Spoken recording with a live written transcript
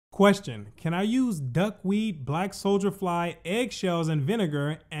Question: can I use duckweed, black soldier fly, eggshells, and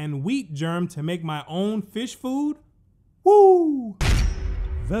vinegar and wheat germ to make my own fish food? Woo!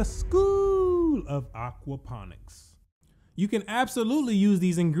 The School of Aquaponics. You can absolutely use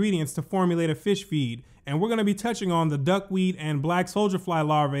these ingredients to formulate a fish feed, and we're going to be touching on the duckweed and black soldier fly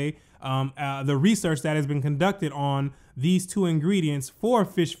larvae, the research that has been conducted on these two ingredients for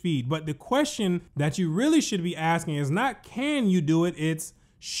fish feed. But the question that you really should be asking is not can you do it, it's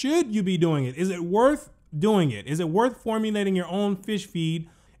should you be doing it? Is it worth doing it? Is it worth formulating your own fish feed?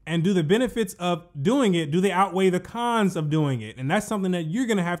 And do the benefits of doing it, do they outweigh the cons of doing it? And that's something that you're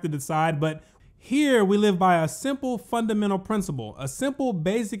gonna have to decide. But here we live by a simple fundamental principle, a simple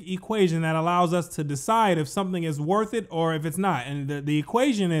basic equation that allows us to decide if something is worth it or if it's not. And the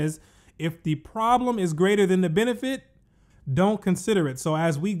equation is, if the problem is greater than the benefit, don't consider it. So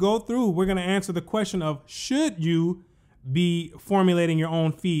as we go through, we're gonna answer the question of should you be formulating your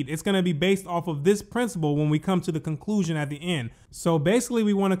own feed. It's going to be based off of this principle when we come to the conclusion at the end. So basically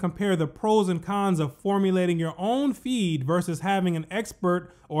we want to compare the pros and cons of formulating your own feed versus having an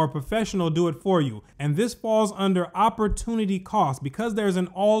expert or a professional do it for you. And this falls under opportunity cost because there's an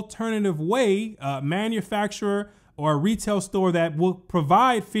alternative way, a manufacturer or a retail store that will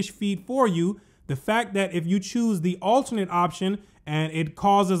provide fish feed for you. The fact that if you choose the alternate option and it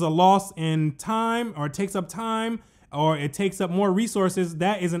causes a loss in time or it takes up time, or it takes up more resources,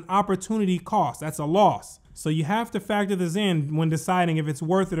 that is an opportunity cost. That's a loss. So you have to factor this in when deciding if it's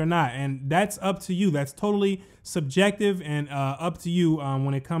worth it or not. And that's up to you. That's totally subjective and up to you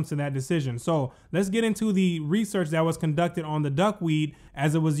when it comes to that decision. So let's get into the research that was conducted on the duckweed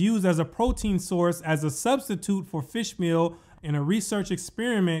as it was used as a protein source as a substitute for fish meal in a research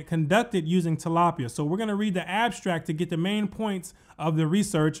experiment conducted using tilapia. So we're gonna read the abstract to get the main points of the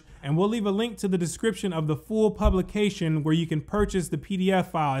research, and we'll leave a link to the description of the full publication where you can purchase the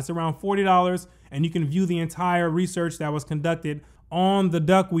PDF file. It's around $40 and you can view the entire research that was conducted on the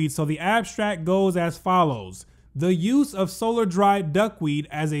duckweed. So the abstract goes as follows. The use of solar dried duckweed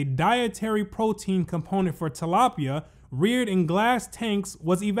as a dietary protein component for tilapia reared in glass tanks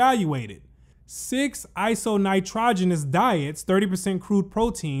was evaluated. 6 isonitrogenous diets, 30% crude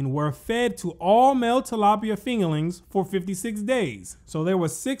protein, were fed to all male tilapia fingerlings for 56 days. So there were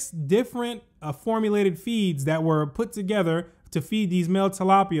 6 different formulated feeds that were put together to feed these male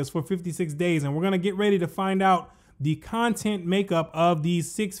tilapias for 56 days. And we're gonna get ready to find out the content makeup of these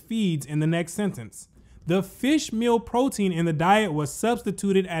 6 feeds in the next sentence. The fish meal protein in the diet was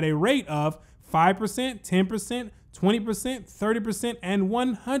substituted at a rate of 5%, 10%, 20%, 30%, and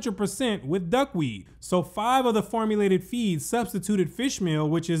 100% with duckweed. So 5 of the formulated feeds substituted fish meal,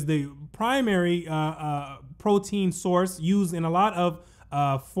 which is the primary protein source used in a lot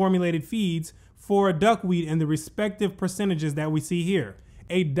of formulated feeds, for duckweed in the respective percentages that we see here.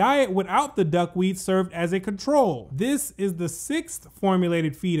 A diet without the duckweed served as a control. This is the 6th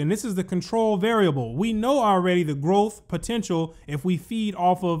formulated feed, and this is the control variable. We know already the growth potential if we feed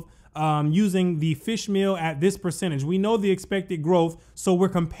off of using the fish meal at this percentage. We know the expected growth, so we're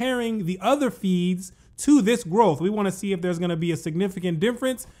comparing the other feeds to this growth. We want to see if there's going to be a significant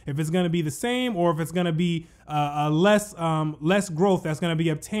difference, if it's going to be the same, or if it's going to be less growth that's going to be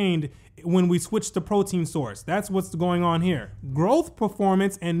obtained when we switch to protein source. That's what's going on here. Growth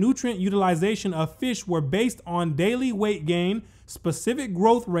performance and nutrient utilization of fish were based on daily weight gain, specific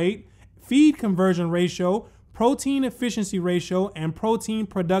growth rate, feed conversion ratio, protein efficiency ratio, and protein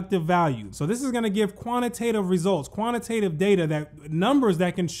productive value. So this is going to give quantitative results, quantitative data, that numbers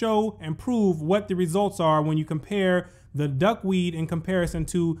that can show and prove what the results are when you compare the duckweed in comparison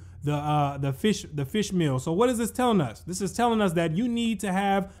to the fish meal. So what is this telling us? This is telling us that you need to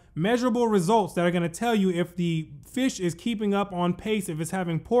have measurable results that are going to tell you if the fish is keeping up on pace, if it's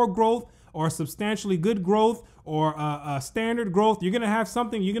having poor growth or substantially good growth or standard growth. You're going to have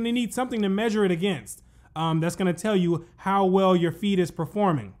something, you're going to need something to measure it against. That's going to tell you how well your feed is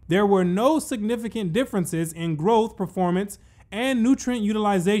performing. There were no significant differences in growth, performance, and nutrient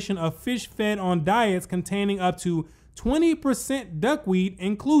utilization of fish fed on diets containing up to 20% duckweed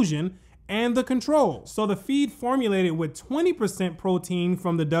inclusion and the control. So the feed formulated with 20% protein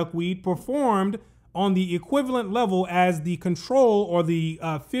from the duckweed performed on the equivalent level as the control or the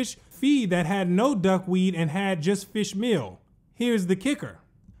fish feed that had no duckweed and had just fish meal. Here's the kicker.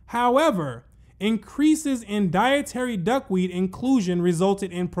 However, increases in dietary duckweed inclusion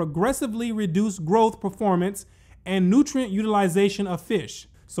resulted in progressively reduced growth performance and nutrient utilization of fish.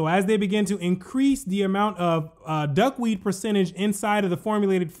 So as they begin to increase the amount of duckweed percentage inside of the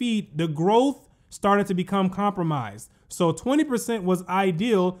formulated feed, the growth started to become compromised. So 20% was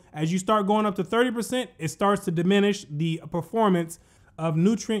ideal. As you start going up to 30%, it starts to diminish the performance of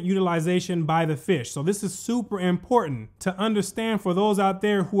nutrient utilization by the fish. So this is super important to understand for those out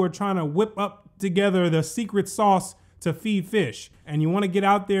there who are trying to whip up together the secret sauce to feed fish. And you want to get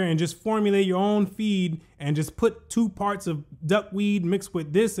out there and just formulate your own feed and just put 2 parts of duckweed mixed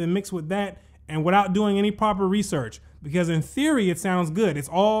with this and mixed with that, and without doing any proper research. Because in theory, it sounds good. It's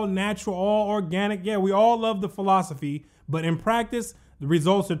all natural, all organic. Yeah, we all love the philosophy, but in practice, the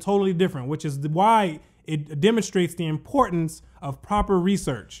results are totally different, which is why it demonstrates the importance of proper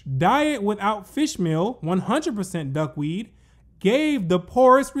research. Diet without fish meal, 100% duckweed, gave the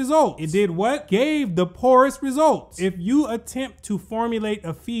poorest results. It did what? Gave the poorest results. If you attempt to formulate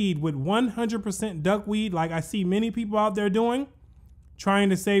a feed with 100% duckweed, like I see many people out there doing,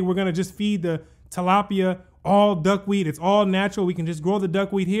 trying to say we're gonna just feed the tilapia all duckweed, it's all natural, we can just grow the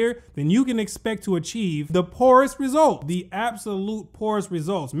duckweed here, then you can expect to achieve the poorest result, the absolute poorest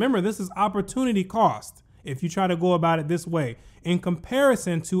results. Remember, this is opportunity cost if you try to go about it this way, in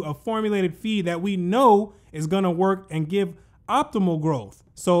comparison to a formulated feed that we know is gonna work and give optimal growth.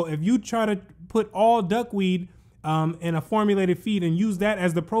 So if you try to put all duckweed in a formulated feed and use that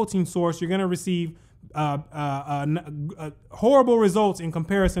as the protein source, you're gonna receive horrible results in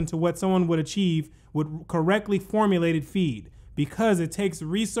comparison to what someone would achieve with correctly formulated feed, because it takes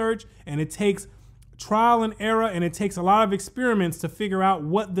research and it takes trial and error and it takes a lot of experiments to figure out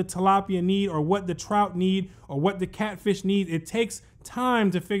what the tilapia need or what the trout need or what the catfish need. It takes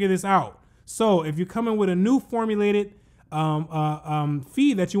time to figure this out. So if you come in with a new formulated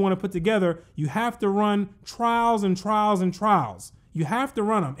feed that you want to put together, you have to run trials and trials and trials. You have to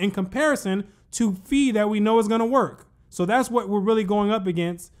run them in comparison to feed that we know is going to work. So that's what we're really going up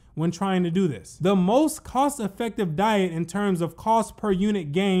against when trying to do this. The most cost-effective diet in terms of cost per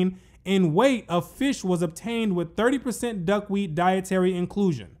unit gain in weight of fish was obtained with 30% duckweed dietary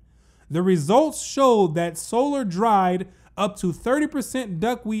inclusion. The results showed that solar dried up to 30%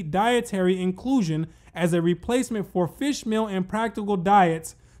 duckweed dietary inclusion as a replacement for fish meal and practical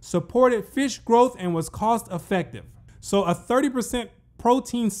diets supported fish growth and was cost effective. So a 30%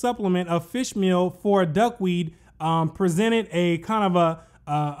 protein supplement of fish meal for duckweed presented a kind of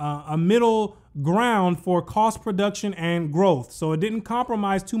a middle ground for cost production and growth. So it didn't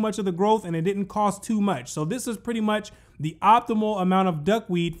compromise too much of the growth and it didn't cost too much. So this is pretty much the optimal amount of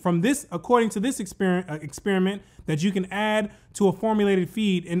duckweed from this, according to this experiment, that you can add to a formulated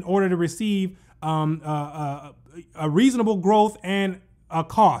feed in order to receive a reasonable growth and a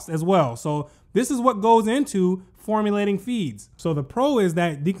cost as well. So this is what goes into formulating feeds. So the pro is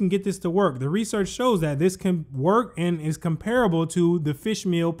that they can get this to work. The research shows that this can work and is comparable to the fish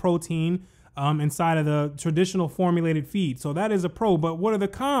meal protein inside of the traditional formulated feed. So that is a pro, but what are the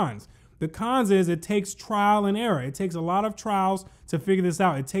cons? The cons is it takes trial and error. It takes a lot of trials to figure this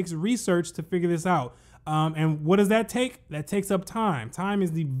out. It takes research to figure this out. And what does that take? That takes up time. Time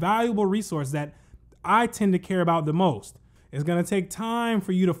is the valuable resource that I tend to care about the most. It's gonna take time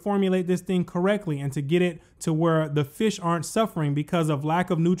for you to formulate this thing correctly and to get it to where the fish aren't suffering because of lack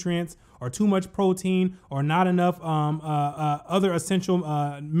of nutrients or too much protein or not enough other essential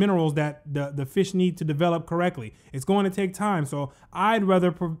minerals that the fish need to develop correctly. It's going to take time. So I'd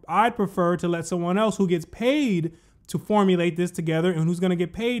prefer to let someone else who gets paid to formulate this together and who's gonna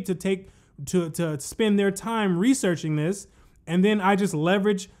get paid to spend their time researching this, and then I just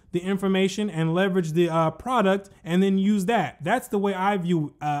leverage the information and leverage the product and then use that. That's the way I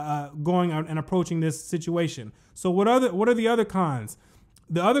view going out and approaching this situation. So what are the other cons?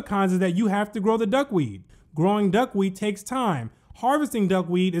 The other cons is that you have to grow the duckweed. Growing duckweed takes time. Harvesting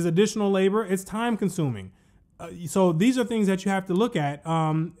duckweed is additional labor. It's time consuming. So these are things that you have to look at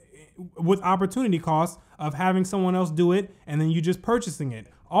with opportunity costs of having someone else do it and then you just purchasing it.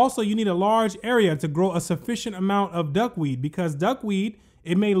 Also, you need a large area to grow a sufficient amount of duckweed, because duckweed,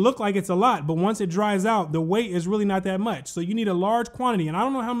 it may look like it's a lot, but once it dries out, the weight is really not that much. So you need a large quantity. And I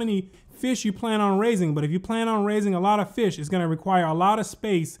don't know how many fish you plan on raising, but if you plan on raising a lot of fish, it's going to require a lot of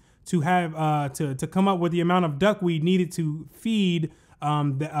space to have to come up with the amount of duckweed needed to feed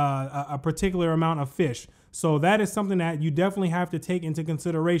a particular amount of fish. So that is something that you definitely have to take into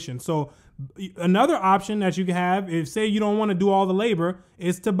consideration. So another option that you can have, if say you don't want to do all the labor,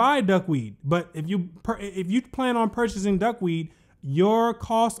 is to buy duckweed. But if you plan on purchasing duckweed, your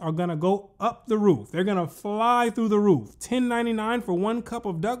costs are gonna go up the roof. They're gonna fly through the roof. $10.99 for 1 cup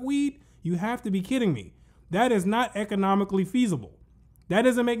of duckweed? You have to be kidding me. That is not economically feasible. That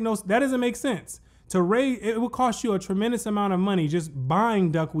doesn't make sense. To raise, it will cost you a tremendous amount of money just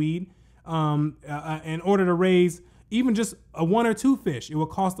buying duckweed in order to raise even just 1 or 2 fish. It will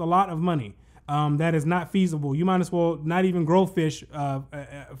cost a lot of money. That is not feasible. You might as well not even grow fish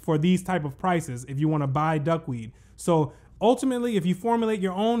for these type of prices if you want to buy duckweed. So Ultimately, if you formulate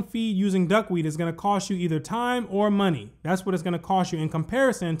your own feed using duckweed, it's going to cost you either time or money. That's what it's going to cost you in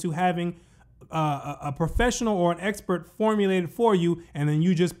comparison to having a professional or an expert formulated for you, and then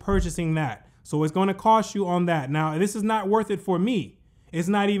you just purchasing that. So it's going to cost you on that. Now, this is not worth it for me. It's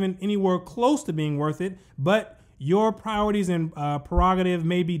not even anywhere close to being worth it, but your priorities and prerogative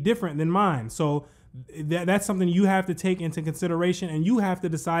may be different than mine. So that's something you have to take into consideration, and you have to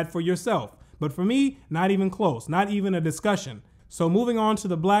decide for yourself. But for me, not even close, not even a discussion. So moving on to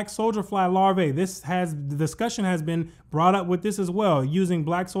the black soldier fly larvae, the discussion has been brought up with this as well, using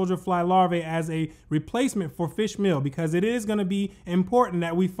black soldier fly larvae as a replacement for fish meal, because it is going to be important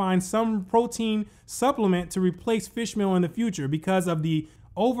that we find some protein supplement to replace fish meal in the future, because of the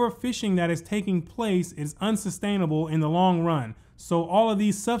overfishing that is taking place is unsustainable in the long run. So all of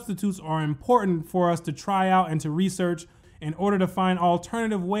these substitutes are important for us to try out and to research in order to find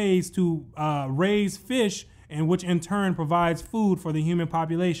alternative ways to raise fish, and which in turn provides food for the human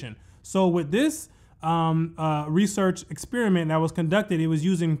population. So with this research experiment that was conducted, it was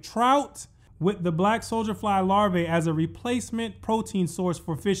using trout with the black soldier fly larvae as a replacement protein source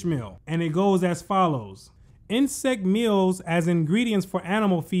for fish meal. And it goes as follows. Insect meals as ingredients for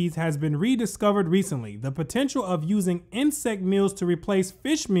animal feeds has been rediscovered recently. The potential of using insect meals to replace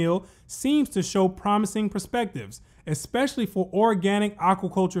fish meal seems to show promising perspectives, especially for organic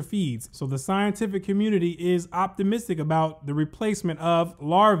aquaculture feeds. So the scientific community is optimistic about the replacement of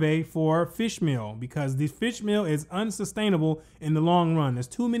larvae for fish meal, because the fish meal is unsustainable in the long run. There's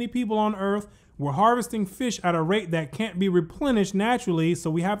too many people on Earth. We're harvesting fish at a rate that can't be replenished naturally,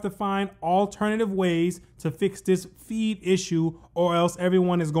 so we have to find alternative ways to fix this feed issue, or else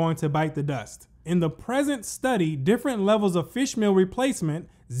everyone is going to bite the dust. In the present study, different levels of fish meal replacement,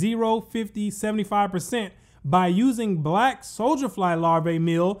 0, 50, 75%, by using black soldier fly larvae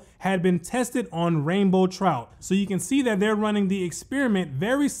meal had been tested on rainbow trout. So you can see that they're running the experiment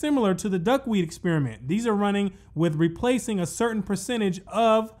very similar to the duckweed experiment. These are running with replacing a certain percentage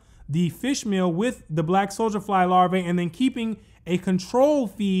of the fish meal with the black soldier fly larvae, and then keeping a control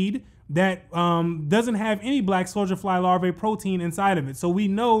feed that doesn't have any black soldier fly larvae protein inside of it. So we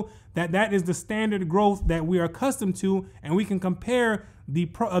know that that is the standard growth that we are accustomed to, and we can compare the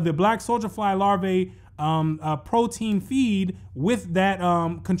black soldier fly larvae protein feed with that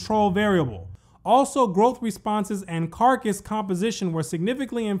control variable. Also, growth responses and carcass composition were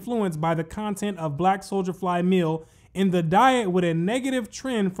significantly influenced by the content of black soldier fly meal in the diet, with a negative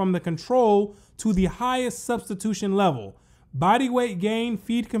trend from the control to the highest substitution level. Body weight gain,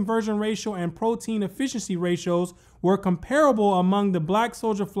 feed conversion ratio, and protein efficiency ratios were comparable among the black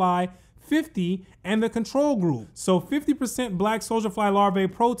soldier fly 50 and the control group. So 50% black soldier fly larvae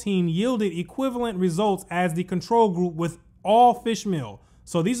protein yielded equivalent results as the control group with all fish meal.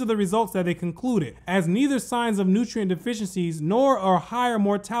 So these are the results that they concluded, as neither signs of nutrient deficiencies nor higher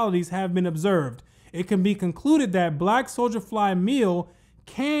mortalities have been observed. It can be concluded that black soldier fly meal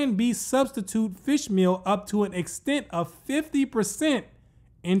can be substitute fish meal up to an extent of 50%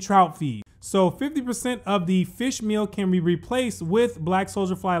 in trout feed. So 50% of the fish meal can be replaced with black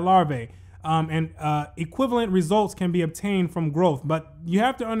soldier fly larvae, and equivalent results can be obtained from growth. But you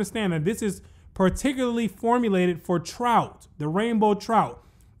have to understand that this is particularly formulated for trout, the rainbow trout.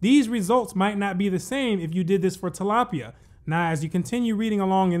 These results might not be the same if you did this for tilapia. Now, as you continue reading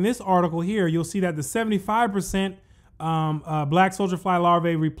along in this article here, you'll see that the 75% black soldier fly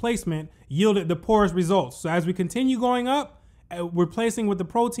larvae replacement yielded the poorest results. So as we continue going up, replacing with the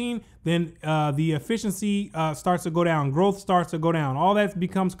protein, then the efficiency starts to go down, growth starts to go down, all that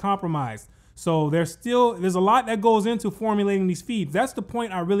becomes compromised. So there's a lot that goes into formulating these feeds. That's the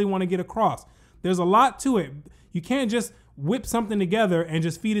point I really want to get across. There's a lot to it. You can't just whip something together and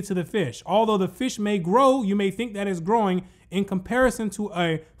just feed it to the fish. Although the fish may grow, you may think that it's growing, in comparison to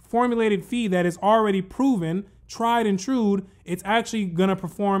a formulated feed that is already proven, tried and true, it's actually going to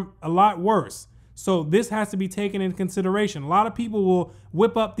perform a lot worse. So this has to be taken into consideration. A lot of people will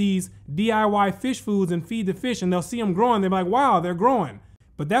whip up these DIY fish foods and feed the fish, and they'll see them growing. They're like, wow, they're growing.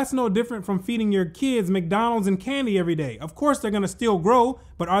 But that's no different from feeding your kids McDonald's and candy every day. Of course, they're going to still grow,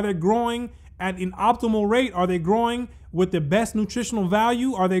 but are they growing at an optimal rate? Are they growing with the best nutritional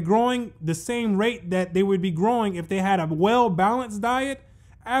value? Are they growing the same rate that they would be growing if they had a well-balanced diet?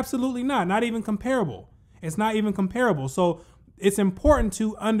 Absolutely not. Not even comparable. It's not even comparable. So it's important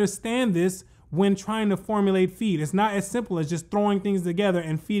to understand this when trying to formulate feed. It's not as simple as just throwing things together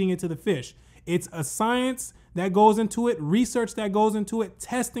and feeding it to the fish. It's a science that goes into it, research that goes into it,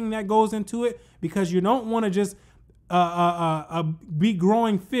 testing that goes into it, because you don't want to just be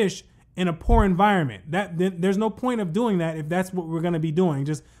growing fish in a poor environment. There's no point of doing that if that's what we're going to be doing,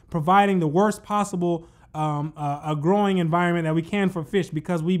 just providing the worst possible a growing environment that we can for fish,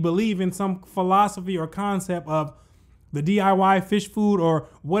 because we believe in some philosophy or concept of the DIY fish food or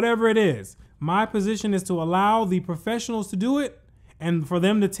whatever it is. My position is to allow the professionals to do it, and for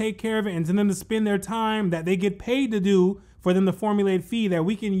them to take care of it, and to them to spend their time that they get paid to do for them to formulate feed that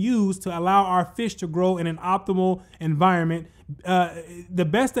we can use to allow our fish to grow in an optimal environment, the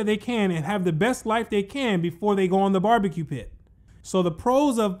best that they can, and have the best life they can before they go on the barbecue pit. So the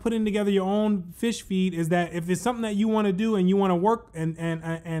pros of putting together your own fish feed is that if it's something that you want to do and you want to work and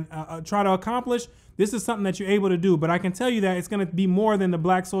try to accomplish, this is something that you're able to do. But I can tell you that it's going to be more than the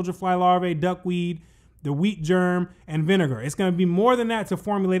black soldier fly larvae, duckweed, the wheat germ, and vinegar. It's going to be more than that to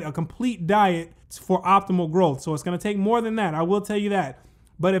formulate a complete diet for optimal growth. So it's going to take more than that. I will tell you that.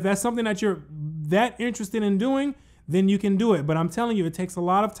 But if that's something that you're that interested in doing, then you can do it. But I'm telling you, it takes a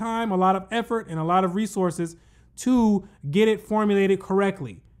lot of time, a lot of effort, and a lot of resources to get it formulated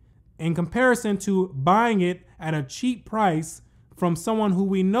correctly, in comparison to buying it at a cheap price from someone who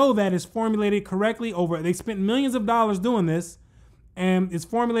we know that is formulated correctly they spent millions of dollars doing this, and it's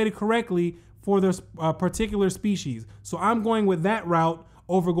formulated correctly for this particular species. So I'm going with that route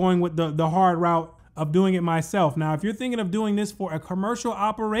over going with the hard route of doing it myself. Now, if you're thinking of doing this for a commercial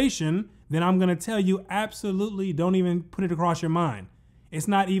operation, then I'm going to tell you absolutely don't even put it across your mind. It's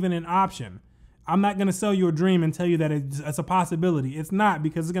not even an option. I'm not going to sell you a dream and tell you that it's a possibility. It's not,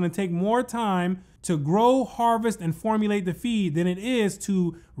 because it's going to take more time to grow, harvest, and formulate the feed than it is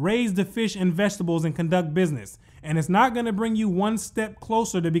to raise the fish and vegetables and conduct business. And it's not going to bring you one step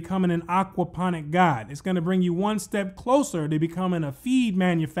closer to becoming an aquaponic god. It's going to bring you one step closer to becoming a feed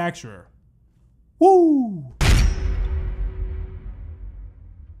manufacturer. Woo!